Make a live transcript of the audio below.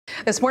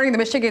This morning, the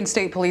Michigan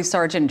State Police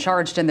sergeant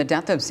charged in the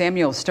death of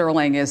Samuel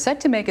Sterling is set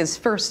to make his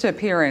first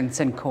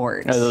appearance in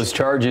court. Those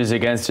charges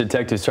against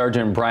Detective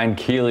Sergeant Brian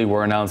Keeley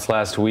were announced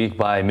last week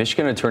by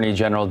Michigan Attorney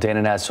General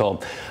Dana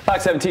Nessel.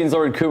 Fox 17's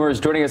Lauren Coomer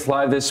is joining us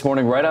live this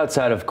morning right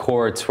outside of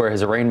court where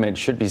his arraignment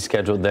should be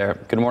scheduled there.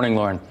 Good morning,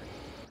 Lauren.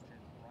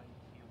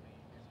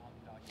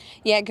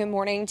 Yeah, good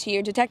morning to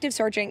you. Detective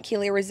Sergeant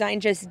Keeley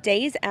resigned just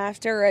days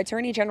after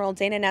Attorney General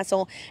Dana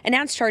Nessel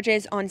announced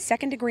charges on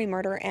second-degree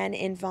murder and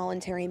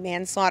involuntary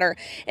manslaughter.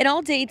 It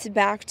all dates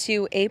back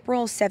to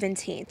April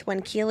 17th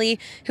when Keeley,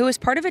 who was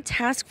part of a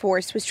task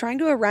force, was trying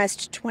to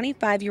arrest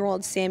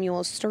 25-year-old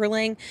Samuel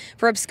Sterling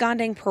for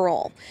absconding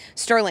parole.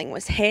 Sterling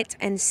was hit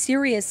and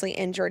seriously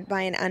injured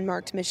by an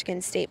unmarked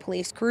Michigan State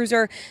Police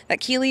cruiser that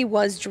Keeley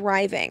was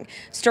driving,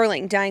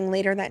 Sterling dying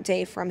later that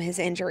day from his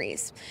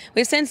injuries.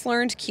 We've since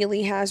learned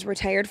Keeley has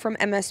retired from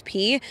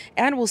MSP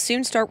and will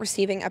soon start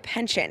receiving a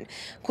pension.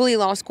 Cooley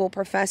Law School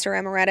professor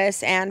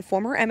emeritus and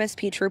former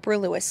MSP trooper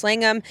Lewis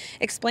Langham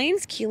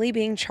explains Keeley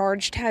being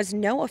charged has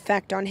no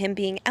effect on him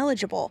being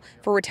eligible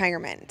for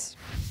retirement.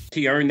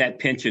 He earned that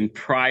pension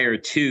prior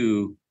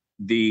to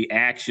the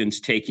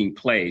actions taking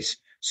place.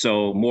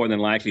 So more than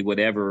likely,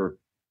 whatever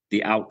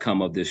the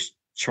outcome of this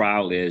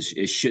trial is,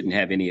 it shouldn't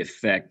have any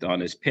effect on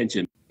his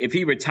pension. If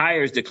he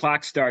retires, the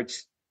clock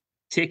starts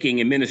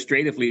ticking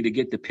administratively to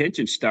get the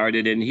pension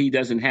started, and he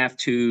doesn't have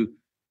to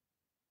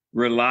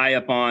rely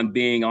upon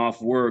being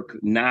off work,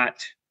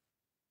 not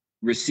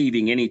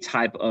receiving any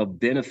type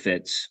of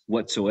benefits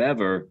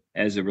whatsoever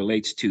as it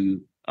relates to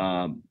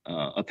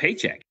a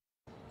paycheck.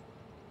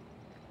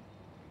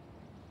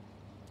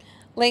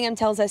 Langham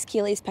tells us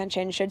Keeley's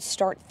pension should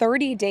start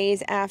 30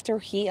 days after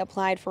he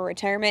applied for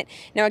retirement.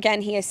 Now,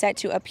 again, he is set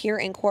to appear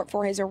in court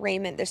for his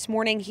arraignment this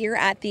morning here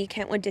at the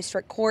Kentwood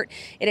District Court.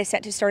 It is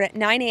set to start at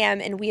 9 a.m.,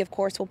 and we, of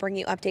course, will bring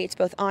you updates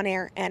both on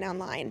air and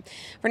online.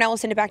 For now, we'll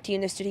send it back to you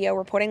in the studio.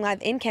 Reporting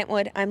live in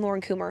Kentwood, I'm Lauren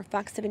Coomer,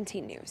 Fox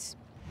 17 News.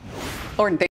 Lauren,